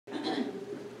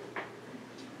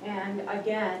And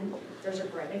again,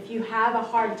 if you have a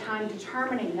hard time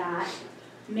determining that,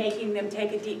 making them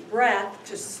take a deep breath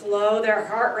to slow their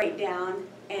heart rate down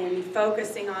and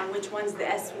focusing on which one's the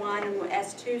S1 and the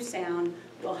S2 sound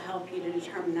will help you to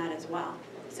determine that as well.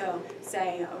 So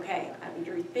say, okay, I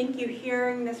think you're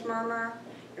hearing this murmur,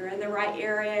 you're in the right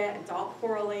area, it's all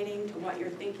correlating to what you're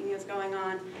thinking is going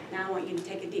on. Now I want you to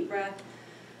take a deep breath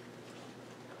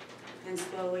and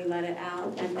slowly let it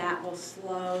out, and that will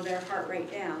slow their heart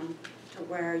rate down to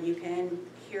where you can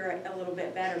hear it a little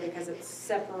bit better because it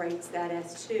separates that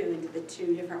S2 into the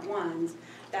two different ones.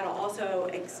 That'll also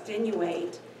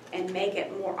extenuate and make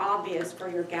it more obvious for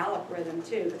your gallop rhythm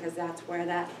too, because that's where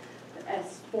that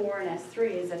S4 and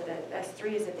S3 is at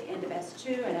the end of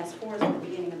S2 and S4 is at the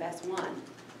beginning of S1.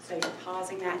 So you're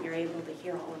pausing that and you're able to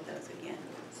hear all of those again.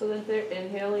 So if they're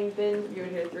inhaling, then you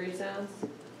would hear 3 sounds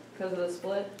because of the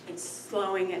split? It's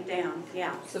slowing it down,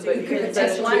 yeah. So So but you because could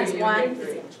S2 take one is you one, would hear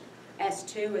 3.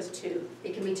 S2 is 2.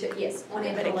 It can be 2, yes, on But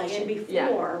it can inhalation. be 4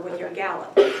 Yeah. with your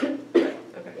gallop. Okay.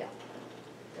 Yeah.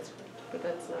 That's correct. But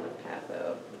that's not a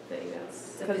patho thing,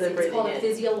 that's It's a because they're it's breathing called a in.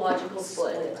 physiological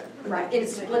split. Right.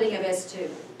 It's splitting of S2.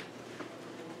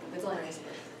 That's all I know.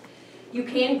 You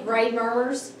can grade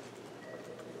murmurs.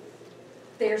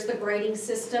 There's the grading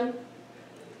system.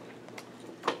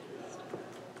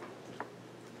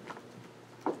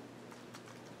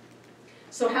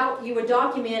 So how you would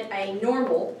document a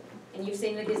normal, and you've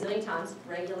seen it a gazillion times,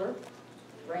 regular,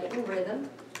 rate and rhythm,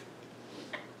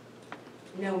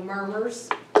 no murmurs,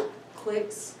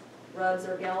 clicks, rubs,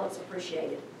 or gallops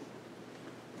appreciated.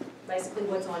 Basically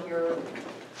what's on your,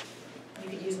 you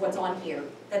could use what's on here.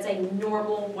 That's a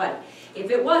normal way. If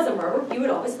it was a murmur, you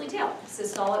would obviously tell.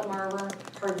 Systolic murmur,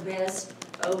 heard best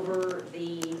over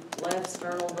the left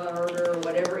sternal vertebra, or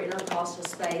whatever intercostal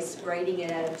space, grading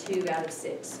it at a 2 out of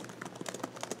 6.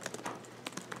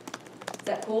 Is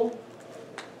that cool?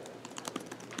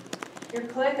 Your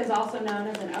click is also known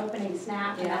as an opening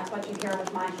snap, and Yeah. that's what you hear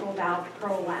with mitral valve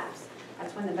prolapse.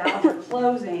 That's when the valves are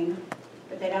closing,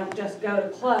 but they don't just go to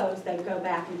close, they go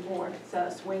back and forth. So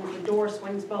it swings, the door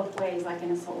swings both ways like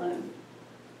in a saloon.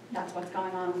 That's what's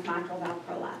going on with mitral valve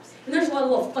prolapse. And there's a lot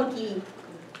of little funky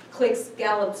clicks,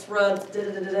 gallops, rubs,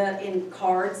 in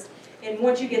cards. And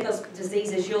once you get those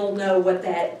diseases, you'll know what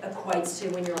that equates to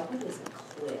when you're like, what is a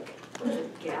click? What is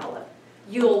a gallop?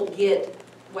 You'll get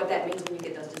what that means when you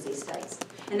get those disease states.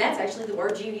 And that's actually the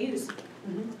word you use.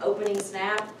 Opening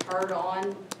snap, heard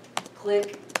on,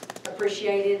 click,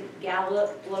 appreciated,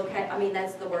 gallop, locate. I mean,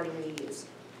 that's the wording we use.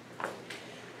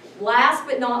 Last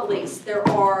but not least, there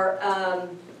are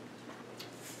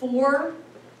 4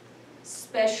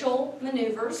 special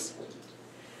maneuvers.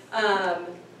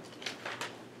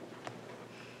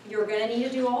 You're going to need to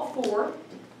do all 4.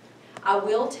 I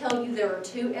will tell you there are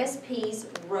 2 SPs,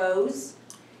 Rose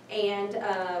and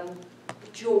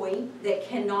Joy, that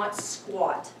cannot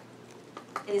squat.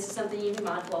 And this is something you need to be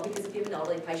mindful of, because if you have an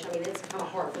elderly patient, I mean, it's kind of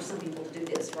hard for some people to do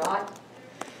this,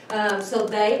 right? So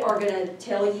they are going to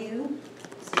tell you,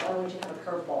 see, I want you to have a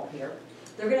curveball here.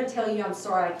 They're going to tell you, I'm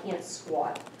sorry, I can't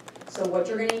squat. So what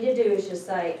you're going to need to do is just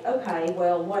say, okay,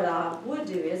 well, what I would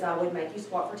do is I would make you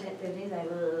squat for 10, 15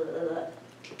 seconds.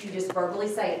 You just verbally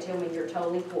say it to them and you're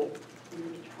totally cool.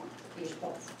 You just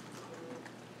pause.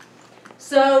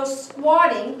 So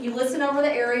squatting, you listen over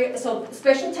the area. So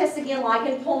special tests again, like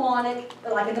in pulmonic,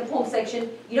 like in the pulm section,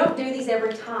 you don't do these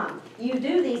every time. You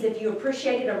do these if you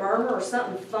appreciated a murmur or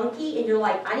something funky and you're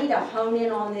like, I need to hone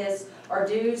in on this or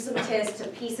do some tests to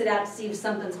piece it out to see if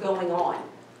something's going on.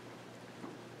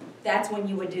 That's when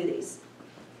you would do these.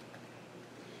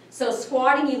 So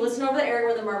squatting, you listen over the area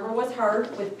where the murmur was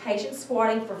heard with patient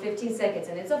squatting for 15 seconds.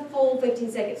 And it's a full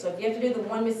 15 seconds. So if you have to do the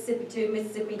 1 Mississippi, 2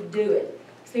 Mississippi, do it.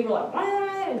 Because people are like,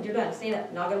 why? And you're done. Stand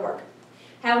up. Not going to work.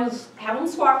 Have them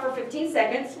squat for 15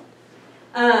 seconds.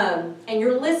 And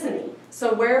you're listening.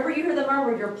 So wherever you hear the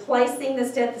murmur, you're placing the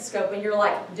stethoscope and you're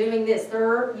like doing this.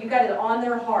 You got it on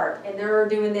their heart and they're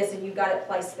doing this and you got it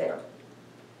placed there.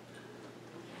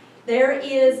 There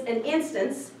is an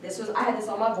instance, I had this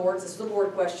on my boards, this was a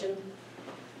board question.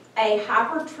 A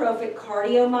hypertrophic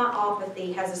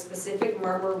cardiomyopathy has a specific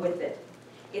murmur with it.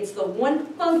 It's the one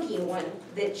funky one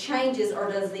that changes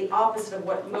or does the opposite of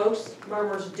what most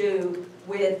murmurs do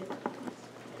with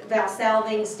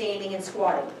valsalving, standing, and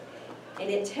squatting.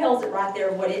 And it tells it right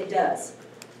there what it does.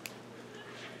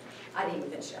 I didn't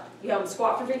even finish it out. You have them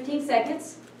squat for 15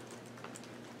 seconds.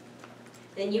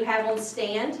 Then you have them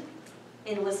stand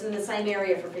and listen in the same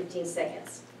area for 15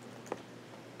 seconds.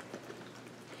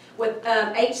 With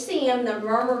HCM, the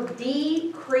murmur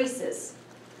decreases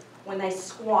when they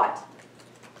squat.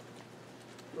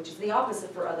 which is the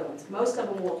opposite for other ones. Most of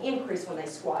them will increase when they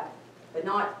squat, but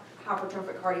not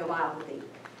hypertrophic cardiomyopathy.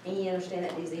 And you understand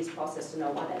that disease process to know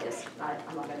why that is. I'm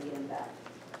not gonna get into that.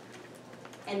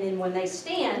 And then when they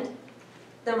stand,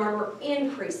 the murmur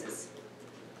increases,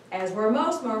 as where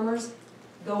most murmurs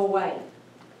go away.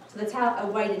 So that's how a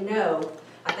way to know,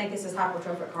 I think this is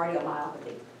hypertrophic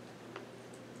cardiomyopathy.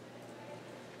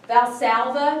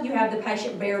 Valsalva, you have the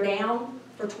patient bear down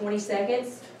for 20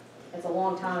 seconds. It's a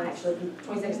long time, actually.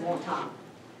 20 seconds is a long time.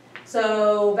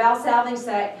 So valsalving,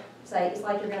 say it's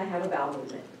like you're going to have a bowel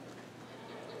movement.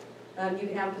 You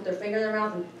can have them put their finger in their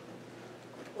mouth, and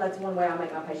that's one way I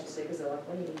make my patients do, because they're like,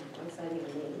 what do you mean? What does that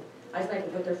even mean? I just make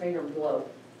them put their finger and blow.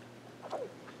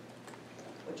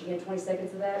 But you get 20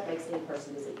 seconds of that, makes any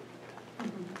person dizzy.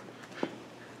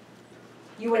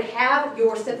 You would have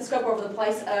your stethoscope over the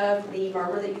place of the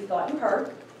murmur that you thought you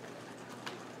heard.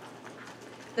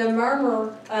 The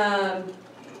murmur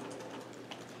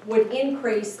would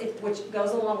increase, which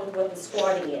goes along with what the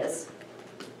squatting is,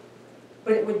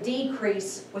 but it would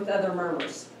decrease with other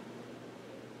murmurs.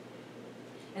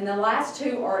 And the last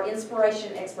two are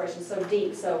inspiration, expiration, so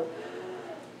deep. So,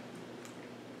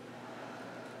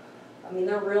 I mean,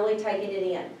 they're really taking it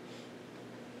in.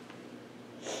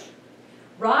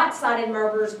 Right-sided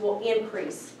murmurs will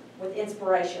increase with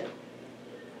inspiration.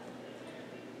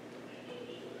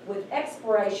 With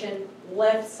expiration,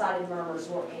 left-sided murmurs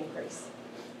will increase.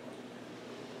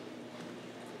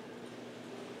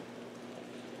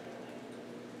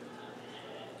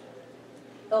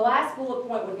 The last bullet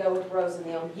point would go with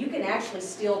Rosenhill. You can actually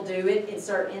still do it in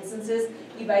certain instances.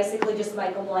 You basically just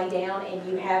make them lay down and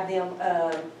you have them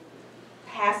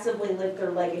passively lift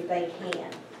their leg if they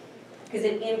can, because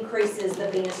it increases the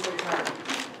venous return.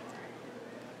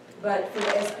 But for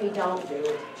the SP, don't do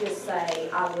it. Just say,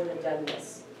 I would have done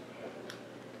this.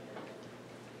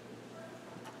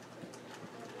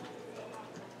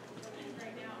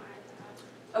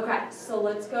 Okay, so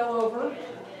let's go over.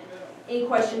 Any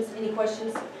questions? Any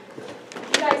questions?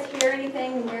 Did you guys hear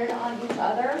anything weird on each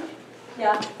other?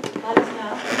 Yeah. Let us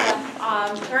know.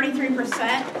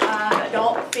 33% of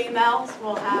adult females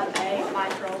will have a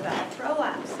mitral valve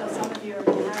prolapse, so some of you are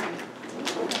having.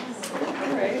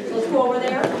 So let's go over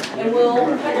there and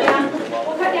we'll cut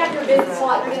down your visit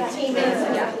slot to 15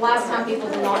 minutes. Last time people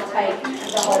did not take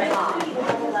the whole time.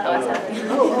 I thought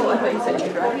you said you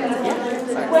drive.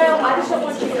 Well, I just don't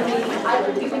want you to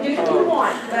be, you can do it if you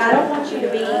want, but I don't want you to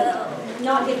be,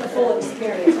 not get the full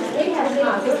experience. They have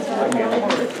time.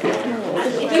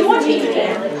 If you want to, you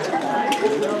can.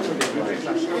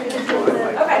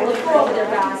 Okay, let's go over there,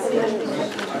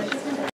 guys.